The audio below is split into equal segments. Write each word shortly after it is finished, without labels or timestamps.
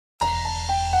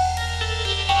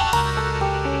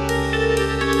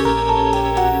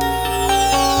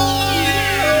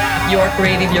You're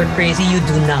creative, you're crazy, you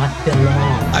do not belong.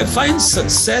 I find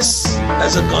success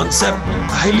as a concept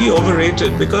highly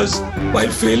overrated because while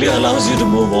failure allows you to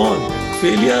move on,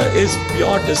 failure is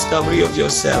pure discovery of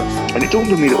yourself. And it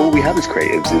dawned on me that all we have as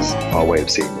creatives is our way of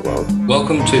seeing the world.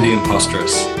 Welcome to The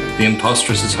Impostress. The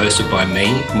Impostress is hosted by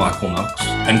me, Michael Knox,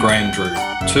 and Graham Drew,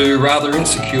 two rather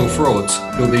insecure frauds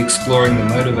who'll be exploring the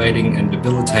motivating and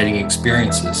debilitating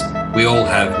experiences we all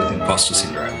have with imposter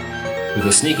syndrome, with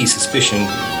a sneaky suspicion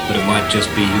that it might just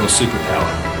be your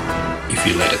superpower, if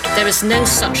you let it. There is no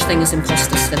such thing as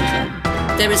imposter syndrome.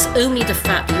 There is only the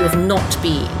fact that you have not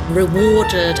been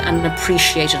rewarded and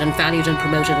appreciated and valued and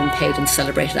promoted and paid and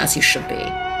celebrated as you should be.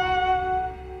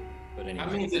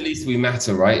 That means at least we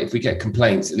matter, right? If we get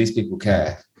complaints, at least people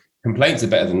care. Complaints are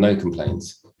better than no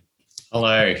complaints.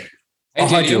 Hello. Hey,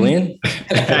 hi, Julian.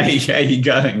 Hey, how you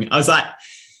going? I was like,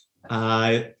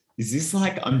 is this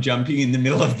like I'm jumping in the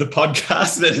middle of the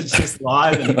podcast and it's just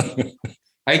live?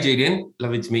 Hey, Julian.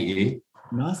 Lovely to meet you.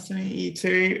 Nice to meet you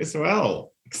too as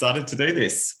well. Excited to do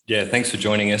this. Yeah, thanks for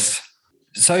joining us.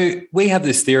 So we have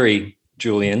this theory,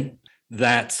 Julian,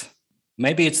 that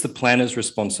maybe it's the planner's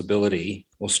responsibility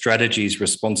or strategy's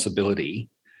responsibility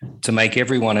to make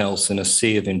everyone else in a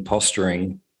sea of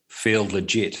imposturing feel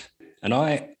legit. And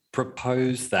I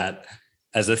propose that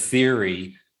as a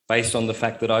theory based on the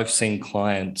fact that I've seen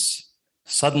clients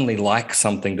suddenly like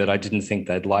something that I didn't think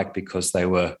they'd like because they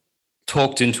were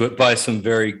talked into it by some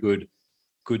very good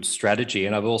strategy.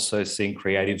 And I've also seen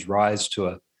creatives rise to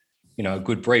a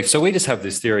good brief. So we just have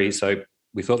this theory. So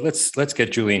we thought, let's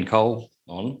get Julian Cole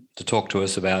on to talk to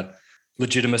us about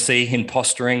legitimacy,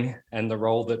 impostering, and the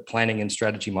role that planning and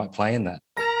strategy might play in that.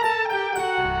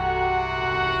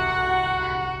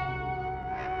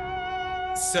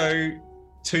 So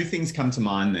two things come to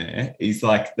mind there is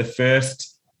like the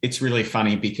first, it's really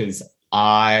funny because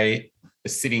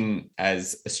sitting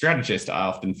as a strategist, I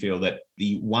often feel that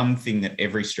the one thing that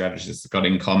every strategist has got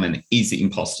in common is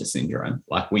imposter syndrome.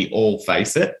 Like we all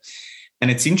face it. And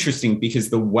it's interesting because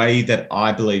the way that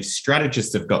I believe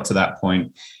strategists have got to that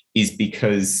point is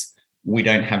because we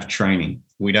don't have training.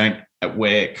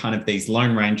 We're kind of these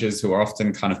lone rangers who are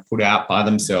often kind of put out by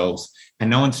themselves and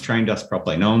no one's trained us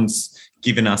properly. No one's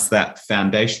given us that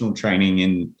foundational training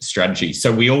in strategy.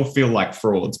 So we all feel like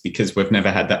frauds because we've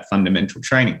never had that fundamental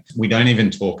training. We don't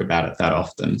even talk about it that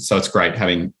often. So it's great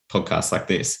having podcasts like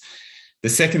this. The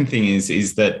second thing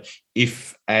is that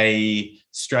if a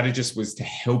strategist was to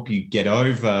help you get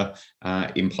over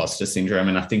imposter syndrome,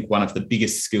 and I think one of the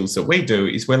biggest skills that we do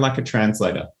is we're like a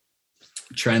translator,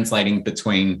 translating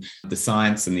between the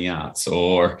science and the arts,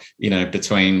 or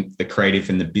between the creative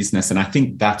and the business. And I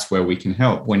think that's where we can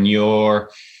help. When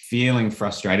you're feeling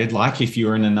frustrated, like if you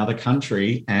were in another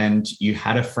country and you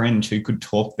had a friend who could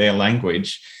talk their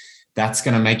language, that's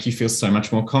going to make you feel so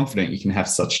much more confident. You can have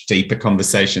such deeper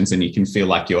conversations and you can feel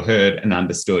like you're heard and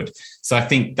understood. So I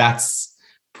think that's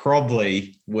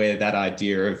probably where that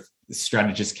idea of the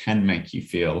strategist can make you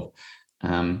feel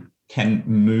can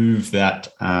move that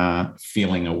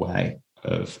feeling away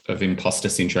of imposter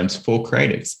syndromes for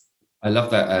creatives. I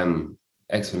love that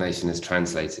explanation as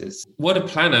translators. What a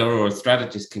planner or a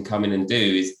strategist can come in and do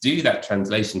is do that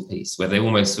translation piece where they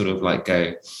almost sort of like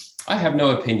go, I have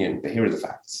no opinion, but here are the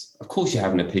facts. Of course you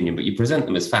have an opinion, but you present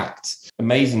them as facts.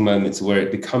 Amazing moments where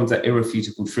it becomes that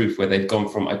irrefutable truth where they've gone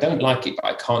from, I don't like it, but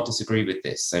I can't disagree with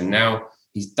this. So now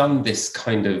he's done this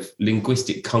kind of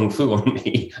linguistic kung fu on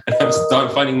me and I'm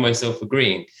starting finding myself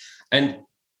agreeing. And,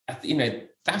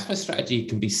 that's why strategy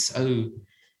can be so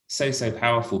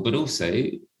powerful. But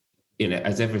also,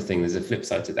 as everything, there's a flip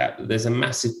side to that. There's a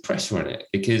massive pressure on it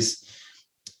because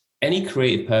any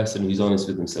creative person who's honest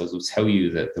with themselves will tell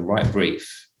you that the right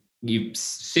brief,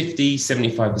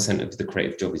 75% of the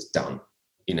creative job is done.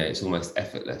 It's almost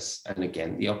effortless. And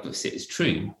again, the opposite is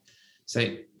true.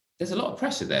 So there's a lot of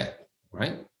pressure there.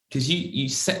 Right? Because you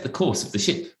set the course of the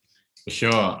ship.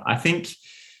 Sure. I think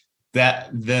that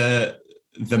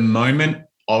the moment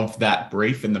of that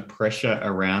brief and the pressure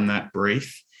around that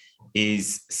brief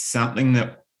is something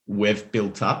that we've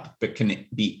built up, but can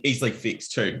be easily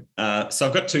fixed too. So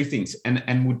I've got two things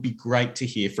and would be great to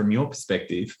hear from your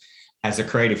perspective as a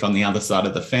creative on the other side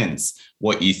of the fence,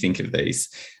 what you think of these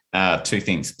two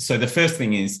things. So the first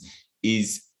thing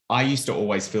is I used to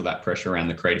always feel that pressure around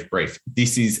the creative brief.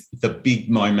 This is the big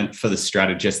moment for the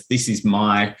strategist. This is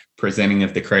my presenting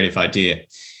of the creative idea.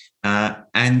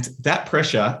 And that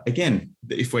pressure, again,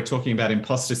 if we're talking about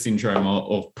imposter syndrome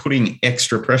or putting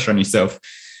extra pressure on yourself,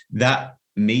 that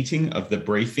meeting of the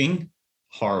briefing,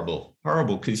 horrible,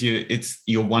 because it's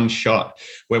your one shot.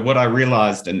 Where what I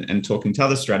realized and talking to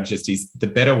other strategists is the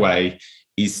better way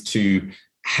is to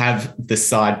have the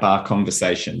sidebar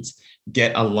conversations,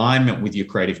 get alignment with your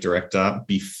creative director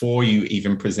before you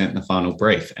even present the final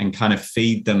brief, and kind of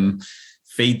feed them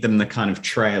the kind of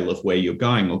trail of where you're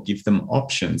going, or give them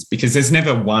options, because there's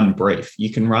never one brief.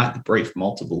 You can write the brief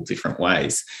multiple different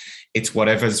ways. It's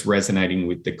whatever's resonating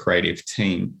with the creative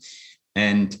team.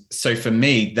 And so for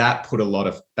me, that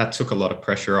took a lot of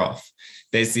pressure off.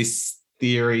 There's this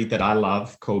theory that I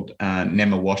love called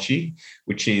nemawashi,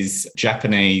 which is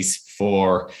Japanese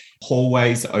for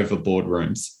hallways over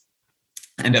boardrooms.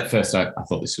 And at first I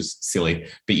thought this was silly,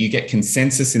 but you get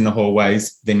consensus in the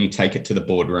hallways, then you take it to the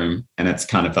boardroom, and it's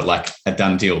kind of like a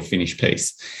done deal, finished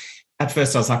piece. At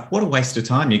first I was like, what a waste of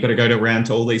time. You've got to go around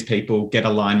to all these people, get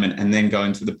alignment, and then go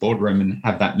into the boardroom and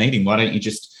have that meeting. Why don't you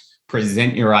just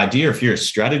present your idea? If you're a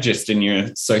strategist and you're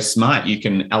so smart, you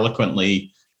can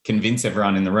eloquently convince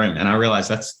everyone in the room. And I realized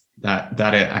that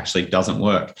it actually doesn't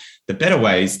work. The better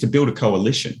way is to build a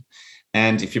coalition.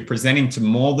 And if you're presenting to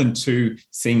more than 2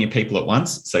 senior people at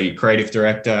once, so your creative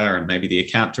director and maybe the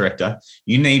account director,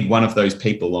 you need one of those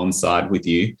people on side with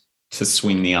you to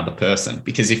swing the other person.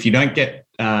 Because if you don't get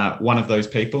one of those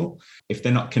people, if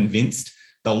they're not convinced,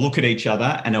 they'll look at each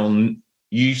other and it'll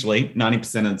usually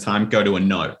 90% of the time go to a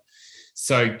no.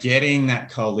 So getting that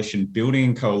coalition,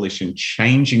 building a coalition,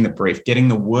 changing the brief, getting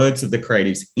the words of the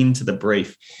creatives into the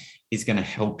brief is going to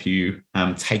help you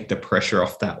take the pressure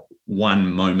off that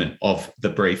one moment of the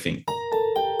briefing.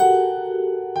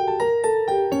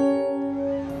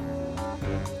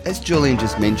 As Julian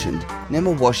just mentioned,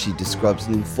 nemawashi describes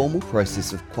an informal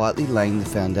process of quietly laying the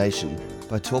foundation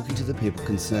by talking to the people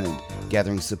concerned,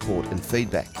 gathering support and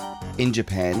feedback. In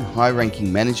Japan,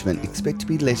 high-ranking management expect to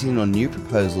be let in on new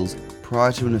proposals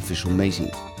prior to an official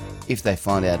meeting. If they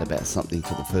find out about something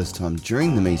for the first time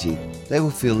during the meeting, they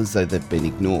will feel as though they've been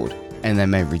ignored, and they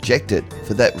may reject it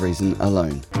for that reason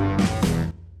alone.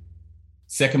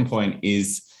 Second point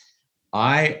is,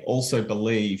 I also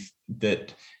believe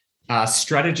that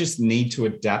strategists need to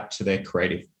adapt to their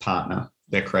creative partner,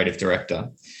 their creative director.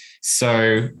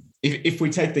 So if we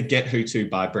take the get who to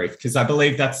buy brief, because I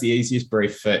believe that's the easiest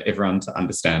brief for everyone to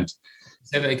understand.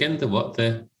 Say that again, the what?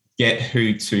 The get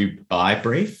who to buy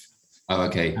brief. Oh,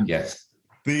 okay, yes.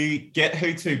 The get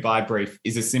who to buy brief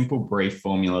is a simple brief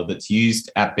formula that's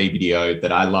used at BBDO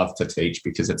that I love to teach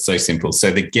because it's so simple. So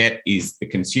the get is the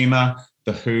consumer,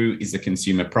 the who is the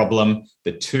consumer problem,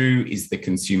 the to is the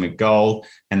consumer goal,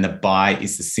 and the buy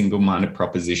is the single-minded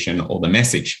proposition or the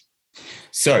message.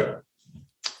 So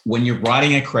when you're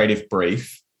writing a creative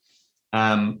brief,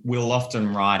 we'll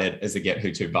often write it as a get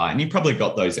who to buy. And you probably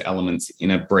got those elements in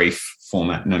a brief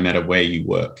format no matter where you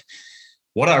work.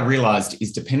 What I realized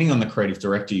is, depending on the creative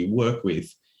director you work with,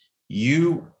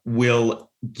 you will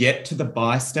get to the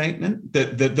buy statement.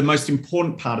 The most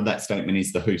important part of that statement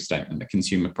is the who statement, the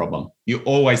consumer problem. You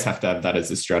always have to have that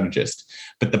as a strategist.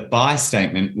 But the buy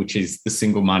statement, which is the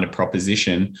single-minded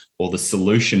proposition or the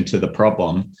solution to the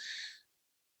problem,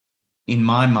 in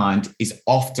my mind, is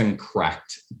often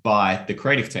cracked by the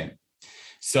creative team.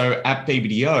 So at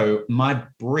BBDO, my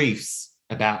briefs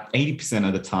about 80%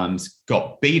 of the times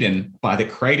got beaten by the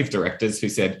creative directors who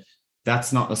said,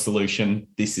 that's not the solution,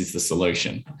 this is the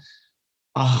solution.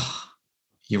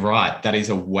 You're right, that is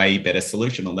a way better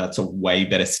solution, or that's a way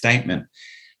better statement.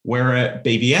 Where at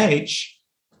BBH,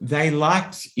 they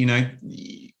liked,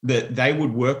 that they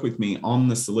would work with me on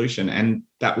the solution, and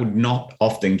that would not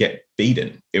often get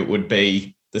beaten. It would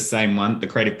be the same one. The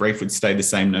creative brief would stay the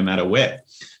same no matter where,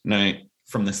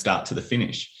 from the start to the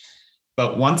finish.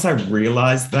 But once I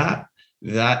realized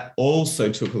that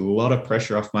also took a lot of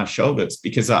pressure off my shoulders,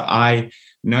 because I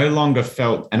no longer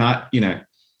felt, and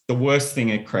the worst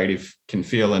thing a creative can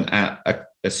feel and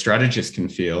a strategist can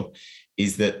feel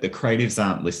is that the creatives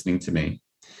aren't listening to me.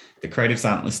 The creatives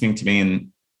aren't listening to me and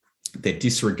they're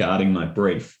disregarding my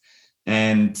brief.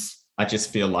 And I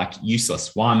just feel like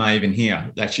useless. Why am I even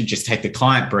here? They should just take the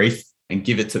client brief and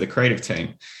give it to the creative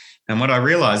team. And what I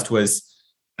realized was,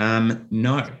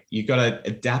 no, you got to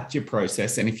adapt your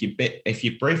process. And if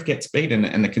your brief gets beaten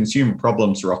and the consumer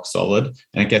problem's rock solid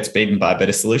and it gets beaten by a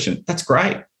better solution, that's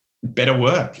great. Better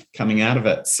work coming out of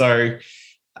it. So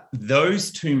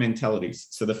those two mentalities.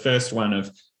 So the first one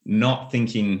of not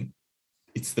thinking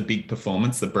it's the big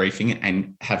performance, the briefing,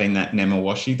 and having that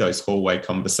nemawashi, those hallway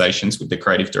conversations with the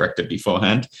creative director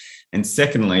beforehand. And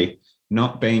secondly,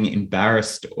 not being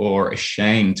embarrassed or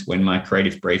ashamed when my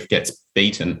creative brief gets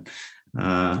beaten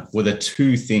were the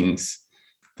two things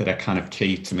that are kind of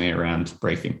key to me around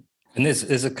briefing. And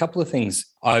there's a couple of things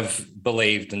I've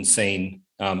believed and seen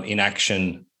in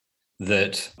action,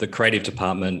 that the creative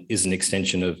department is an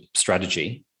extension of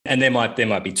strategy. And there might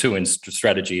be two in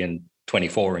strategy and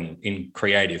 24 in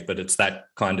creative, but it's that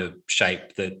kind of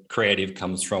shape that creative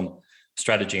comes from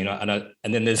strategy. And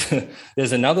then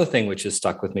there's another thing which has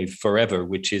stuck with me forever,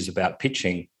 which is about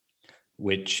pitching,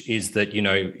 which is that,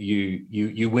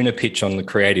 you win a pitch on the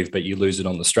creative, but you lose it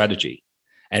on the strategy.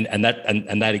 And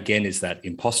that again is that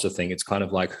imposter thing. It's kind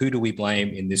of like, who do we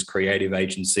blame in this creative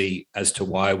agency as to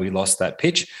why we lost that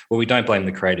pitch? Well, we don't blame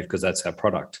the creative because that's our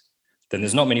product. Then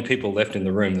there's not many people left in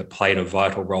the room that played a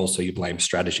vital role, so you blame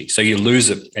strategy. So you lose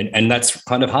it, and that's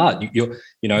kind of hard.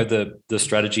 The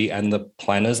strategy and the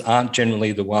planners aren't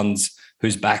generally the ones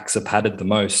whose backs are padded the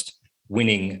most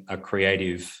winning a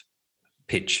creative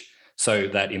pitch. So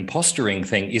that impostering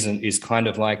thing is kind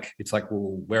of like, it's like,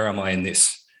 well, where am I in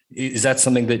this? Is that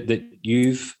something that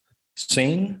you've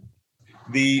seen?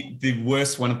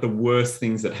 One of the worst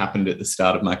things that happened at the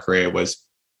start of my career was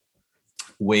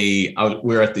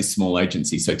we're at this small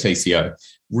agency, so TCO,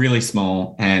 really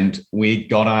small, and we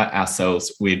got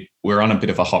ourselves, we're on a bit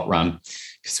of a hot run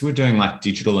because we're doing like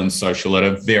digital and social at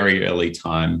a very early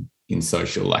time in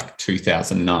social, like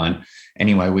 2009.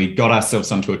 Anyway, we got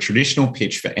ourselves onto a traditional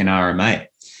pitch for NRMA,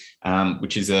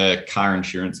 which is a car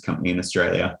insurance company in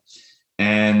Australia.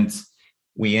 And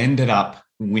we ended up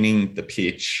winning the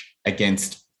pitch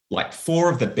against like 4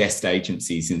 of the best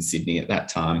agencies in Sydney at that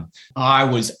time. I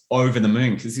was over the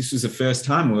moon because this was the first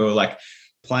time we were like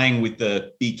playing with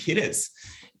the big hitters.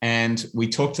 And we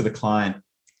talked to the client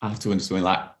afterwards. We're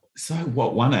like, so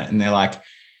what won it? And they're like,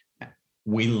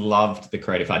 we loved the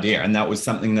creative idea. And that was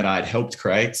something that I'd helped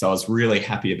create. So I was really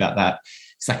happy about that.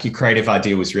 It's like, your creative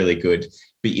idea was really good,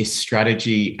 but your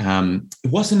strategy,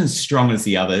 it wasn't as strong as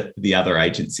the other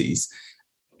agencies.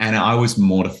 And I was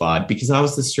mortified because I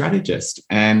was the strategist,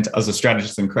 and I was a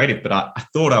strategist and creative, but I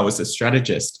thought I was a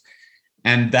strategist.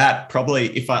 And that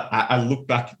probably, if I look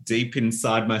back deep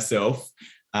inside myself,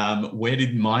 where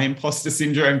did my imposter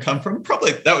syndrome come from?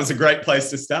 Probably that was a great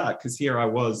place to start, because here I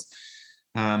was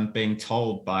being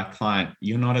told by a client,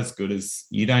 you're not as good as,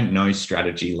 you don't know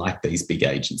strategy like these big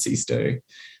agencies do.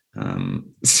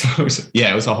 So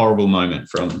it was a horrible moment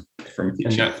from pitching.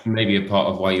 And that's maybe a part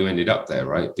of why you ended up there,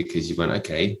 right? Because you went,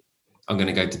 okay, I'm going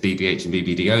to go to BBH and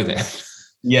BBDO then.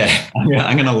 Yeah,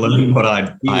 I'm going to learn what I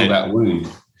feel that wound.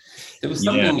 There was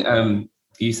something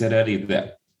you said earlier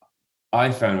that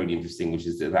I found really interesting, which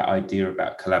is that idea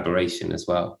about collaboration as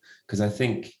well. Because I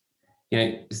think,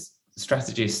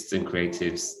 strategists and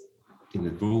creatives,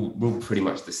 we're all pretty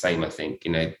much the same, I think.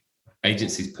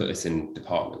 Agencies put us in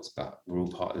departments, but we're all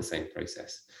part of the same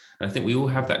process. And I think we all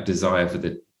have that desire for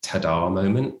the ta-da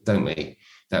moment, don't we?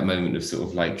 That moment of sort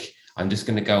of like, I'm just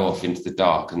going to go off into the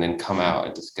dark and then come out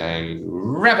and just go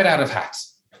rabbit out of hat.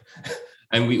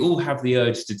 And we all have the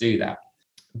urge to do that.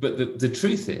 But the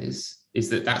truth is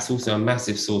that that's also a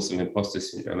massive source of imposter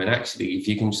syndrome. And actually, if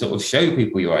you can sort of show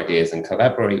people your ideas and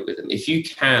collaborate with them, if you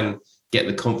can get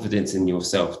the confidence in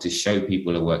yourself to show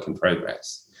people a work in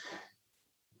progress,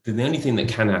 then the only thing that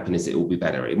can happen is it will be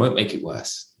better. It won't make it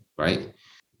worse, right?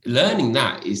 Learning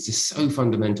that is just so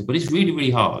fundamental, but it's really,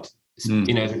 really hard. As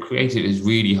a creative, it's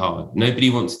really hard. Nobody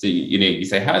wants to, you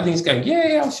say, how are things going?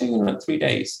 Yeah, I'll show you in like 3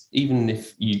 days, even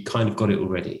if you kind of got it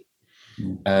already.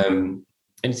 And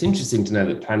it's interesting to know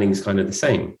that planning is kind of the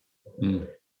same.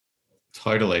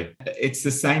 Totally. It's the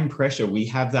same pressure. We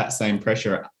have that same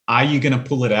pressure. Are you going to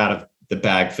pull it out of the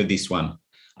bag for this one?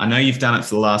 I know you've done it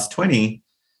for the last 20,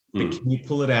 but can you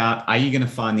pull it out? Are you going to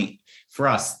find for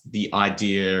us, the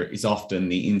idea is often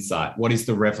the insight. What is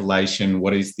the revelation?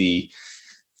 What is the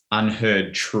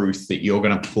unheard truth that you're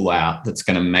going to pull out that's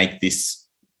going to make this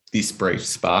brief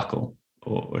sparkle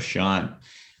or shine?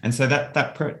 And so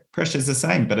that pressure is the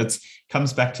same, but it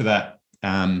comes back to that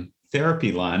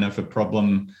therapy line of a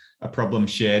problem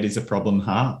shared is a problem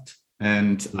halved.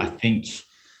 And I think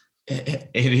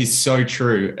it is so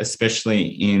true, especially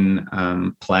in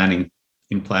planning.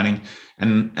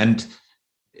 And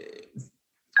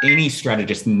any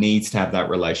strategist needs to have that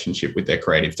relationship with their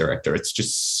creative director. It's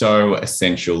just so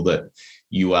essential that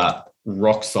you are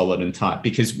rock solid and tight,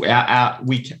 because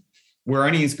we're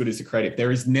only as good as a creative.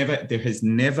 There has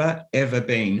never ever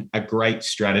been a great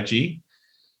strategy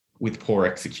with poor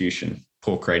execution,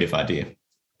 poor creative idea.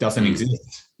 Doesn't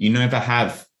exist. You never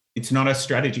have. It's not a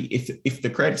strategy. If the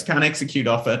creatives can't execute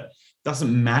off it,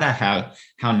 doesn't matter how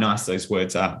nice those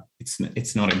words are.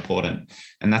 It's not important.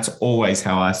 And that's always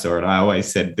how I saw it. I always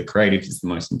said the creative is the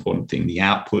most important thing.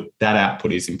 That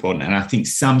output is important. And I think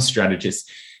some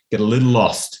strategists get a little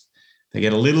lost. They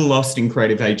get a little lost in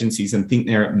creative agencies and think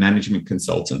they're management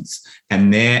consultants,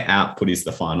 and their output is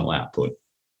the final output.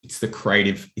 It's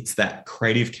that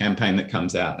creative campaign that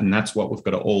comes out. And that's what we've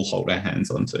got to all hold our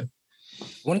hands onto. I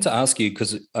wanted to ask you,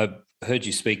 because heard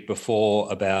you speak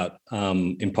before about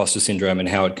imposter syndrome and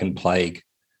how it can plague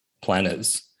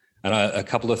planners. And a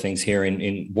couple of things here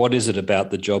in what is it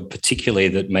about the job particularly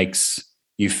that makes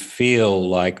you feel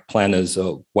like planners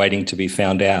are waiting to be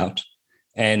found out?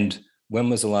 And when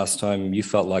was the last time you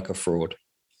felt like a fraud?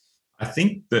 I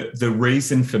think that the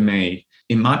reason for me,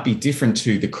 it might be different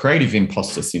to the creative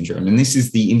imposter syndrome. And this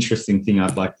is the interesting thing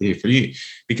I'd like to hear from you,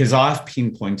 because I've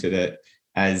pinpointed it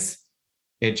as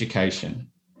education.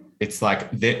 It's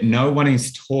like that no one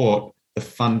is taught the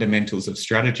fundamentals of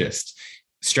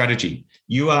strategy.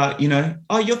 You are,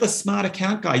 you're the smart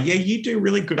account guy. Yeah, you do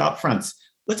really good upfronts.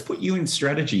 Let's put you in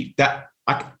strategy. That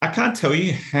I can't tell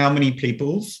you how many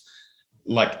people's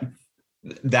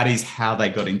that is how they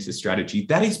got into strategy.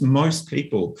 That is most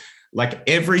people. Like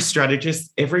every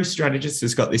strategist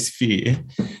has got this fear.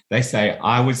 They say,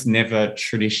 I never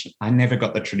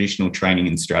got the traditional training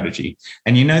in strategy.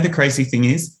 And the crazy thing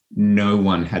is, no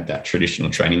one had that traditional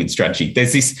training in strategy.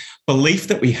 There's this belief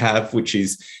that we have, which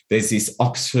is there's this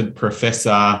Oxford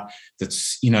professor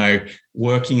that's,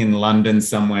 working in London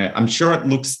somewhere. I'm sure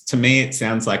it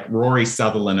sounds like Rory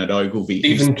Sutherland at Ogilvy.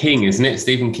 Stephen King, isn't it?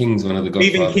 Stephen King's one of the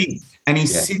godfathers. Stephen King. And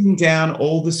he's sitting down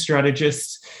all the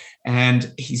strategists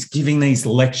and he's giving these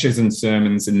lectures and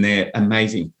sermons and they're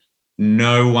amazing.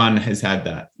 No one has had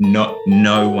that. No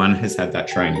one has had that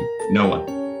training. No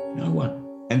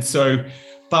one. And so,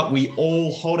 but we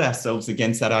all hold ourselves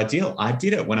against that ideal. I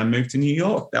did it when I moved to New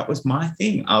York. That was my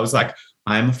thing. I was like,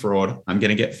 I'm a fraud. I'm going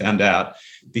to get found out.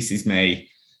 This is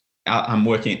me. I'm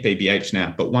working at BBH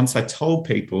now. But once I told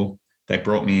people, they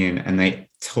brought me in and they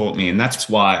taught me. And that's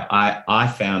why I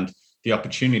found the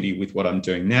opportunity with what I'm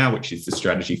doing now, which is the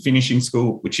Strategy Finishing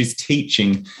School, which is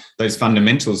teaching those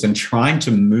fundamentals and trying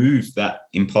to move that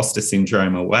imposter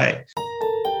syndrome away.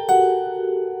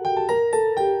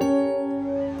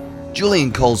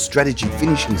 Julian Cole's Strategy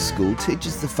Finishing School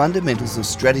teaches the fundamentals of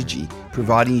strategy,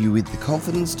 providing you with the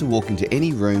confidence to walk into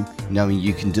any room knowing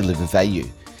you can deliver value.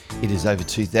 It has over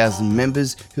 2,000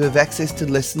 members who have access to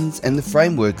lessons and the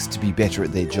frameworks to be better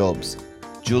at their jobs.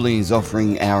 Julian is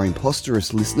offering our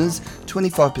Imposterous listeners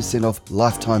 25% off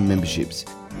lifetime memberships.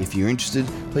 If you're interested,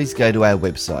 please go to our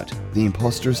website,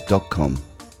 theimposterous.com.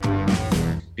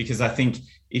 Because I think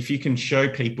if you can show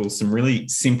people some really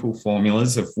simple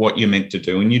formulas of what you're meant to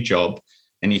do in your job,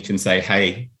 and you can say,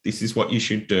 hey, this is what you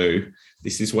should do,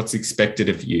 this is what's expected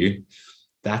of you,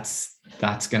 that's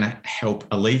going to help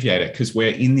alleviate it, because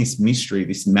we're in this mystery,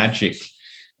 this magic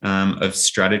of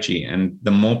strategy. And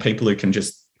the more people who can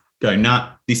just go,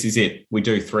 nah, this is it. We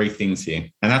do 3 things here.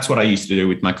 And that's what I used to do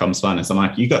with my comms planners. I'm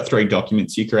like, you got 3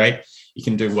 documents you create. You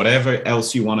can do whatever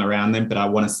else you want around them, but I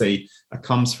want to see a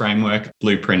comms framework,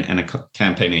 blueprint, and a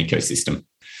campaign ecosystem.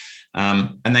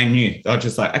 And they knew. They were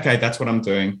just like, okay, that's what I'm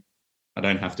doing. I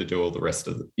don't have to do all the rest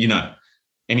of it.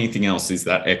 Anything else is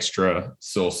that extra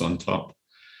sauce on top.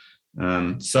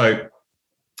 So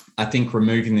I think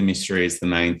removing the mystery is the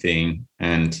main thing,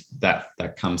 and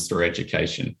that comes through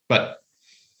education. But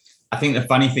I think the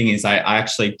funny thing is I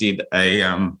actually did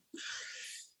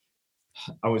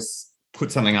put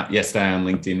something up yesterday on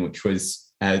LinkedIn, which was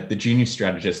the junior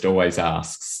strategist always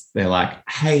asks, they're like,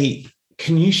 hey,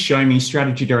 can you show me,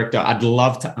 strategy director? I'd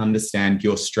love to understand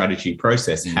your strategy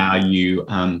process, how you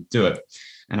do it.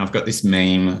 And I've got this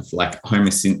meme of like Homer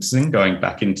Simpson going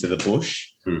back into the bush,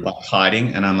 like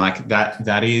hiding. And I'm like,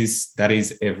 that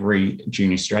is every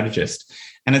junior strategist.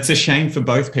 And it's a shame for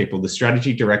both people. The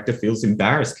strategy director feels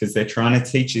embarrassed because they're trying to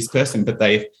teach this person, but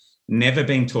they've never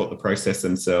been taught the process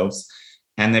themselves.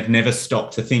 And they've never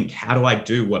stopped to think, how do I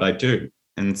do what I do?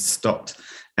 And stopped.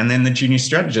 And then the junior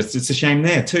strategist, it's a shame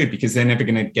there too, because they're never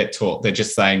going to get taught. They're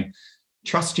just saying,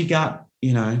 trust your gut,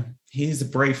 here's a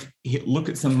brief. Look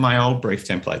at some of my old brief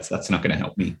templates. That's not going to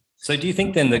help me. So do you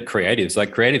think then that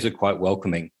creatives are quite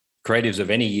welcoming? Creatives of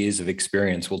any years of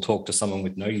experience will talk to someone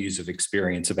with no years of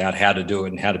experience about how to do it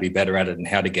and how to be better at it and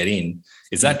how to get in.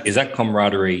 Is that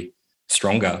camaraderie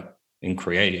stronger in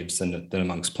creatives than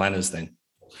amongst planners then?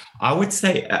 I would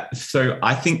say, so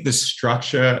I think the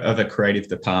structure of a creative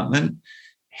department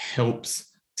helps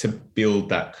to build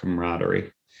that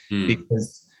camaraderie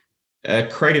because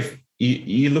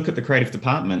you look at the creative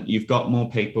department, you've got more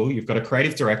people, you've got a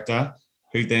creative director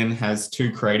who then has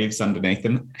 2 creatives underneath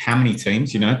them. How many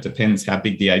teams? It depends how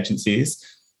big the agency is.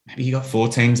 Maybe you got 4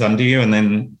 teams under you, and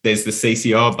then there's the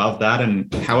CCO above that,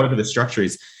 and however the structure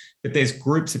is. But there's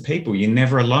groups of people. You're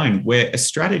never alone. Where a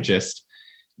strategist,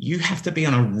 you have to be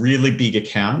on a really big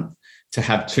account to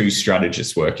have 2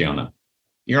 strategists working on it.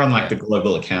 You're on like the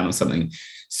global account or something.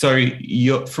 So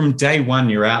from day one,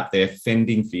 you're out there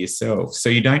fending for yourself. So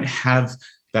you don't have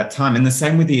that time. And the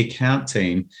same with the account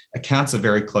team. Accounts are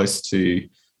very close to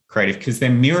creative because they're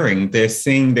mirroring, they're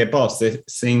seeing their boss, they're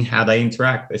seeing how they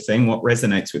interact, they're seeing what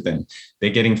resonates with them, they're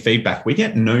getting feedback. We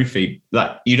get no feedback.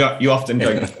 Like you often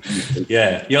don't.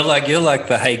 Yeah, you're like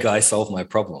the hey guy, solve my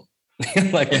problem.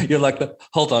 you're like the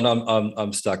hold on,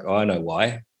 I'm stuck. Oh, I know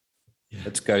why.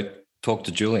 Let's go talk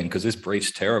to Julian because this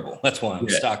brief's terrible. That's why I'm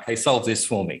stuck. Hey, solve this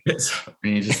for me. And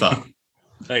you're just like,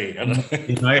 hey,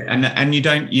 and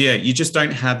you just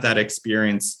don't have that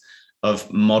experience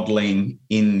of modeling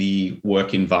in the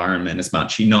work environment as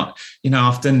much.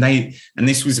 Often and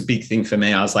this was a big thing for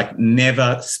me. I was like,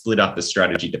 never split up a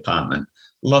strategy department.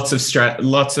 Lots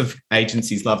of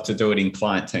agencies love to do it in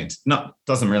client teams.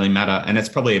 Doesn't really matter. And it's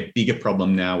probably a bigger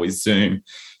problem now with Zoom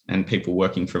and people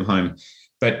working from home.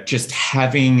 But just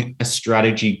having a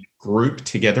strategy group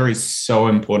together is so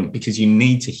important because you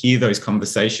need to hear those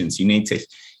conversations. You need to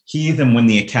hear them when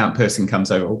the account person comes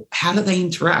over. How do they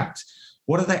interact?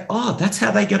 What are they? Oh, that's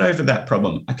how they get over that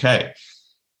problem. Okay.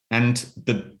 And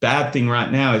the bad thing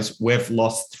right now is we've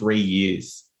lost 3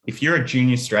 years. If you're a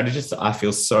junior strategist, I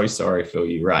feel so sorry for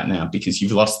you right now because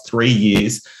you've lost 3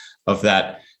 years of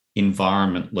that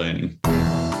environment learning.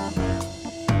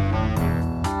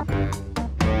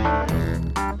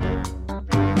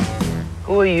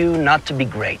 Who are you not to be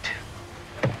great?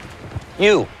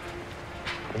 You,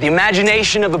 with the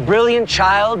imagination of a brilliant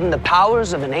child and the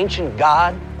powers of an ancient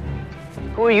god.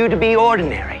 Who are you to be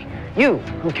ordinary? You,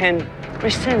 who can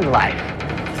rescind life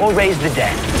or raise the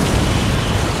dead.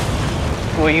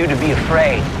 Who are you to be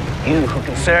afraid? You, who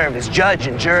can serve as judge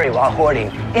and jury while hoarding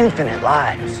infinite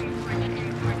lives.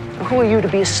 Who are you to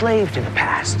be a slave to the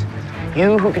past?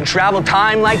 You, who can travel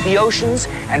time like the oceans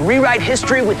and rewrite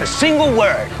history with a single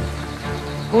word.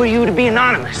 Who are you to be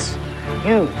anonymous?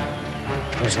 You,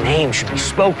 whose name should be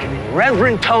spoken in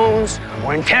reverent tones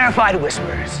or in terrified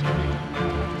whispers.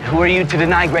 Who are you to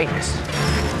deny greatness?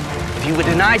 If you would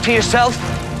deny to yourself,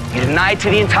 you deny to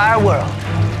the entire world.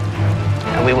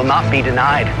 And we will not be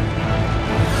denied.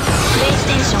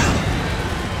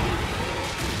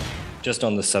 Just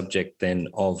on the subject then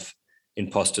of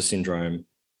imposter syndrome,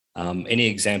 any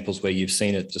examples where you've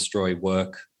seen it destroy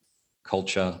work,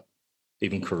 culture,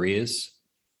 even careers?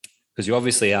 Because you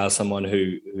obviously are someone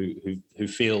who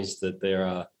feels that there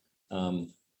are,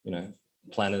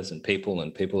 planners and people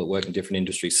that work in different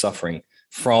industries suffering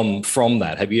from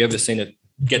that. Have you ever seen it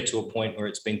get to a point where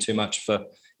it's been too much for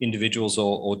individuals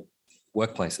or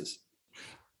workplaces?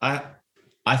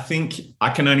 I think I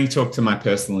can only talk to my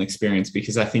personal experience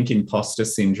because I think imposter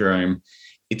syndrome,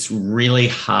 it's really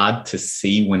hard to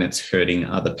see when it's hurting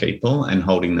other people and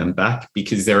holding them back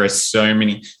because there are so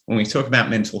many, when we talk about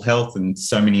mental health and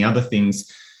so many other things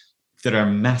that are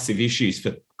massive issues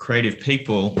for creative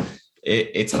people,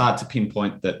 it's hard to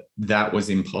pinpoint that was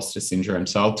imposter syndrome.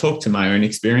 So I'll talk to my own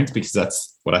experience because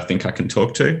that's what I think I can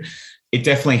talk to. It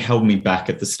definitely held me back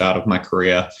at the start of my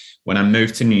career. When I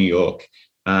moved to New York,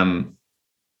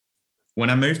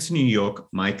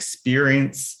 my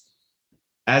experience,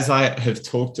 as I have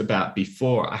talked about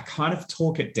before, I kind of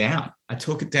talk it down. I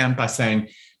talk it down by saying,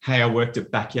 hey, I worked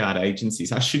at backyard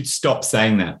agencies. I should stop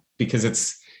saying that because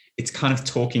it's kind of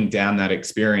talking down that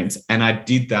experience. And I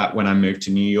did that when I moved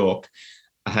to New York.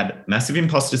 I had massive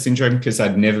imposter syndrome because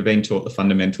I'd never been taught the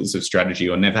fundamentals of strategy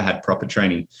or never had proper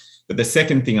training. But the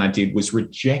second thing I did was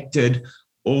rejected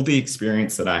all the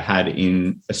experience that I had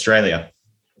in Australia.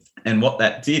 And what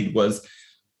that did was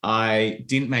I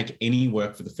didn't make any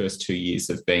work for the first 2 years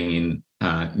of being in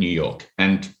New York.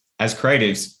 And as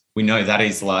creatives, we know that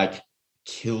is like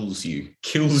kills you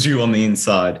on the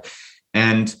inside.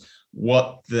 And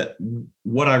what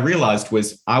I realized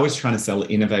was I was trying to sell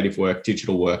innovative work,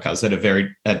 digital work. I was at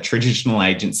a traditional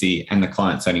agency and the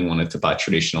clients only wanted to buy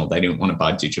traditional. They didn't want to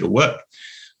buy digital work.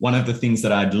 One of the things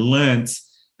that I'd learned,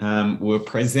 we were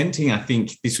presenting, I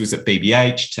think this was at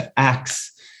BBH, to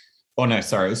Axe. Oh, no,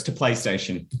 sorry, it was to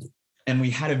PlayStation. And we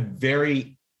had a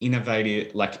very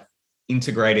innovative,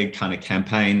 integrated kind of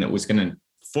campaign that was going to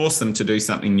force them to do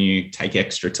something new, take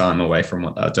extra time away from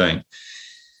what they were doing.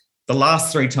 The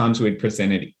last 3 times we'd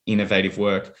presented innovative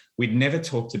work, we'd never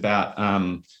talked about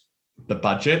the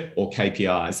budget or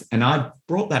KPIs. And I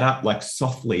brought that up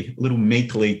softly, a little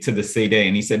meekly to the CD.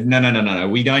 And he said, no,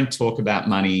 we don't talk about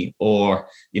money or,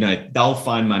 they'll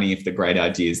find money if the great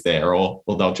idea is there or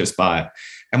they'll just buy it.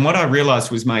 And what I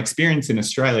realized was my experience in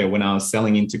Australia when I was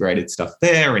selling integrated stuff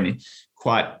there and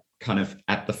quite kind of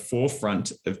at the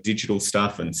forefront of digital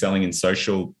stuff and selling in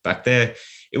social back there,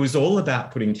 it was all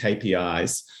about putting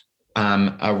KPIs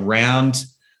around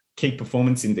key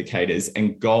performance indicators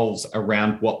and goals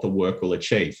around what the work will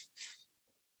achieve.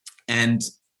 And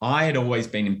I had always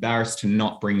been embarrassed to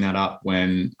not bring that up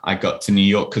when I got to New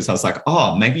York, because I was like,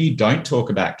 oh, maybe you don't talk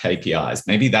about KPIs.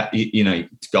 Maybe that,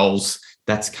 goals,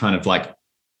 that's kind of like,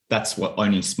 that's what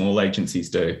only small agencies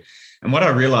do. And what I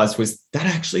realized was that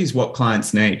actually is what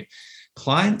clients need.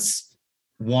 Clients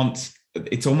want,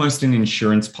 it's almost an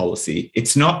insurance policy.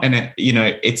 It's not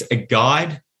it's a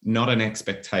guide, not an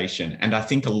expectation. And I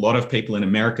think a lot of people in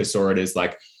America saw it as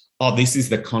like, oh, this is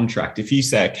the contract. If you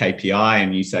say a KPI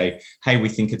and you say, hey, we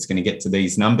think it's going to get to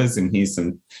these numbers and here's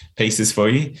some pieces for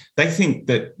you, they think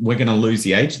that we're going to lose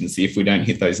the agency if we don't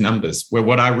hit those numbers. Where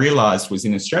what I realized was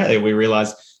in Australia, we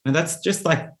realized, and that's just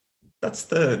like, that's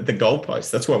the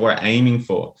goalpost. That's what we're aiming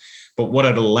for. But what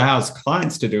it allows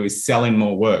clients to do is sell in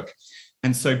more work.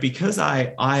 And so because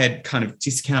I had kind of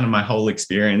discounted my whole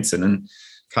experience and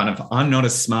kind of, I'm not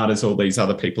as smart as all these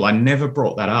other people, I never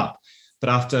brought that up. But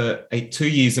after 2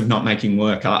 years of not making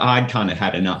work, I'd kind of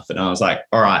had enough. And I was like,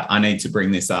 all right, I need to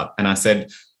bring this up. And I said,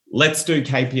 let's do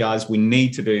KPIs. We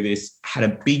need to do this. Had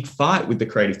a big fight with the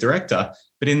creative director.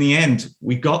 But in the end,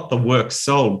 we got the work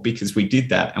sold because we did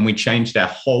that. And we changed our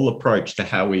whole approach to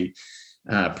how we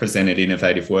presented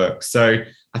innovative work. So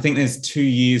I think there's 2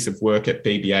 years of work at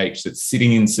BBH that's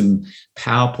sitting in some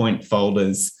PowerPoint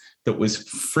folders that was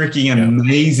freaking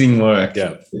amazing work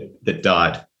that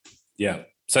died. Yeah.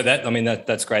 So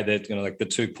that's great. That, like the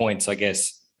 2 points, I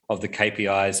guess, of the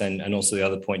KPIs and also the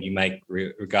other point you make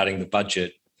regarding the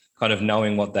budget, kind of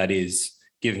knowing what that is,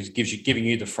 giving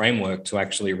you the framework to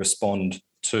actually respond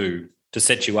to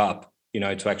set you up,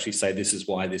 to actually say, this is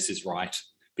why this is right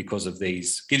because of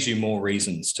these, gives you more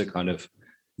reasons to kind of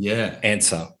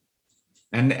answer.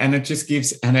 And it just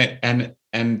gives,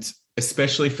 and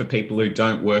especially for people who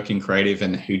don't work in creative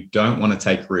and who don't want to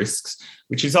take risks,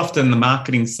 which is often the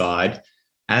marketing side.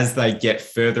 As they get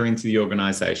further into the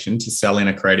organization to sell in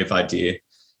a creative idea,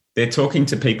 they're talking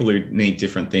to people who need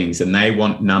different things and they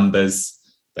want numbers,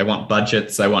 they want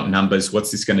budgets, they want numbers. What's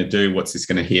this going to do? What's this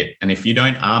going to hit? And if you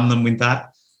don't arm them with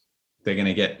that, they're going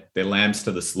to get their lambs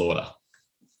to the slaughter.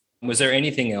 Was there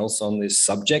anything else on this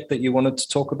subject that you wanted to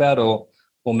talk about or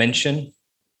mention?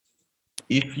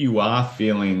 If you are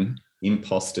feeling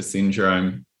imposter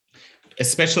syndrome,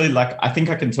 especially like, I think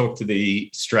I can talk to the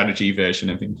strategy version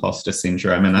of imposter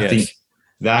syndrome. And I think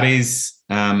that is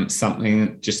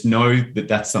something, just know that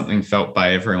that's something felt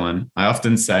by everyone. I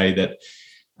often say that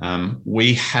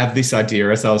we have this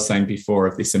idea, as I was saying before,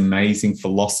 of this amazing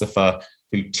philosopher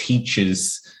who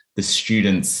teaches the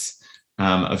students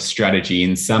of strategy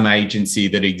in some agency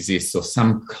that exists or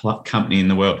some company in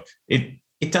the world.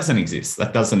 It doesn't exist.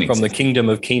 That doesn't exist. From the kingdom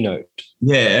of Keynote.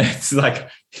 Yeah, it's like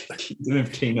kingdom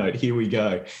of Keynote. Here we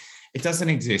go. It doesn't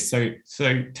exist.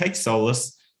 So take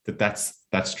solace that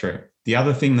that's true. The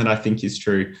other thing that I think is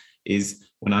true is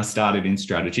when I started in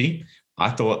strategy, I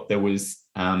thought there was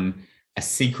a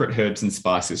secret herbs and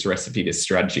spices recipe to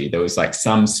strategy. There was like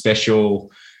some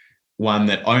special one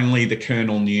that only the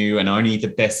colonel knew and only the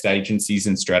best agencies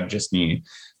and strategists knew.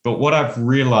 But what I've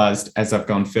realized as I've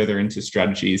gone further into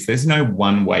strategy is there's no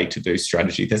one way to do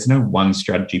strategy. There's no one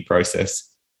strategy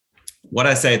process. What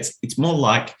I say, it's more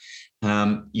like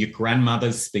your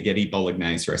grandmother's spaghetti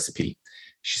bolognese recipe.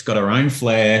 She's got her own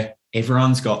flair.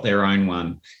 Everyone's got their own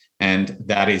one. And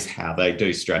that is how they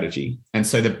do strategy. And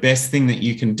so the best thing that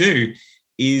you can do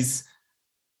is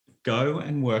go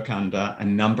and work under a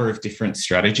number of different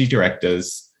strategy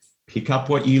directors, pick up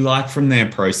what you like from their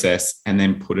process and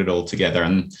then put it all together.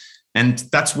 And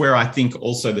that's where I think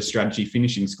also the strategy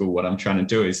finishing school, what I'm trying to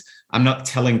do is I'm not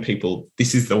telling people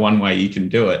this is the one way you can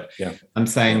do it. Yeah. I'm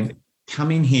saying, come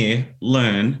in here,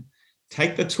 learn,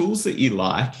 take the tools that you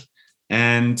like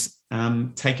and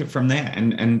take it from there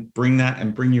and bring that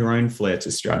and bring your own flair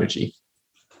to strategy.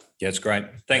 Yeah, it's great.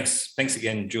 Thanks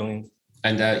again, Julian.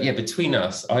 And between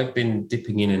us, I've been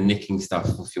dipping in and nicking stuff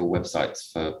off your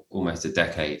websites for almost a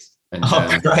decade. And,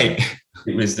 great!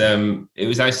 It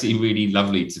was actually really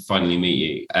lovely to finally meet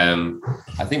you.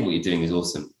 I think what you're doing is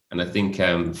awesome, and I think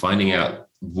finding out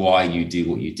why you do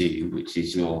what you do, which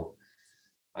is your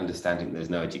understanding there's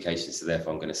no education, so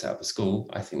therefore I'm going to set up a school.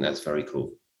 I think that's very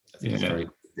cool. I think it's very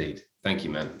cool indeed. Thank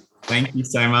you, man. Thank you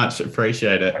so much.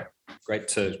 Appreciate it. Great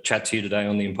to chat to you today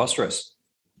on The Imposteress.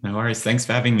 No worries. Thanks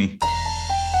for having me.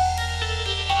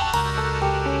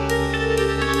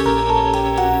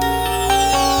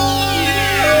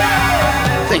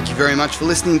 Thank you very much for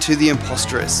listening to The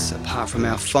Imposteress. Apart from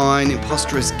our fine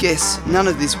Imposteress guests, none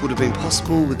of this would have been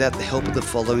possible without the help of the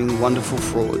following wonderful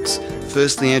frauds.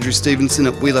 Firstly, Andrew Stevenson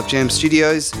at We Love Jam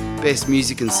Studios, best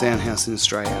music and sound house in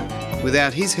Australia.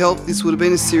 Without his help, this would have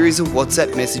been a series of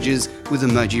WhatsApp messages with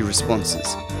emoji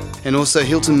responses. and also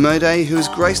Hilton Mode, who has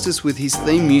graced us with his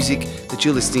theme music that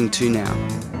you're listening to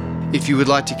now. If you would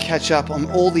like to catch up on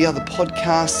all the other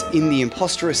podcasts in the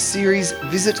Imposterous series,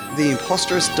 visit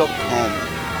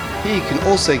theimposterous.com. Here you can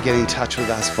also get in touch with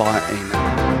us via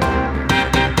email.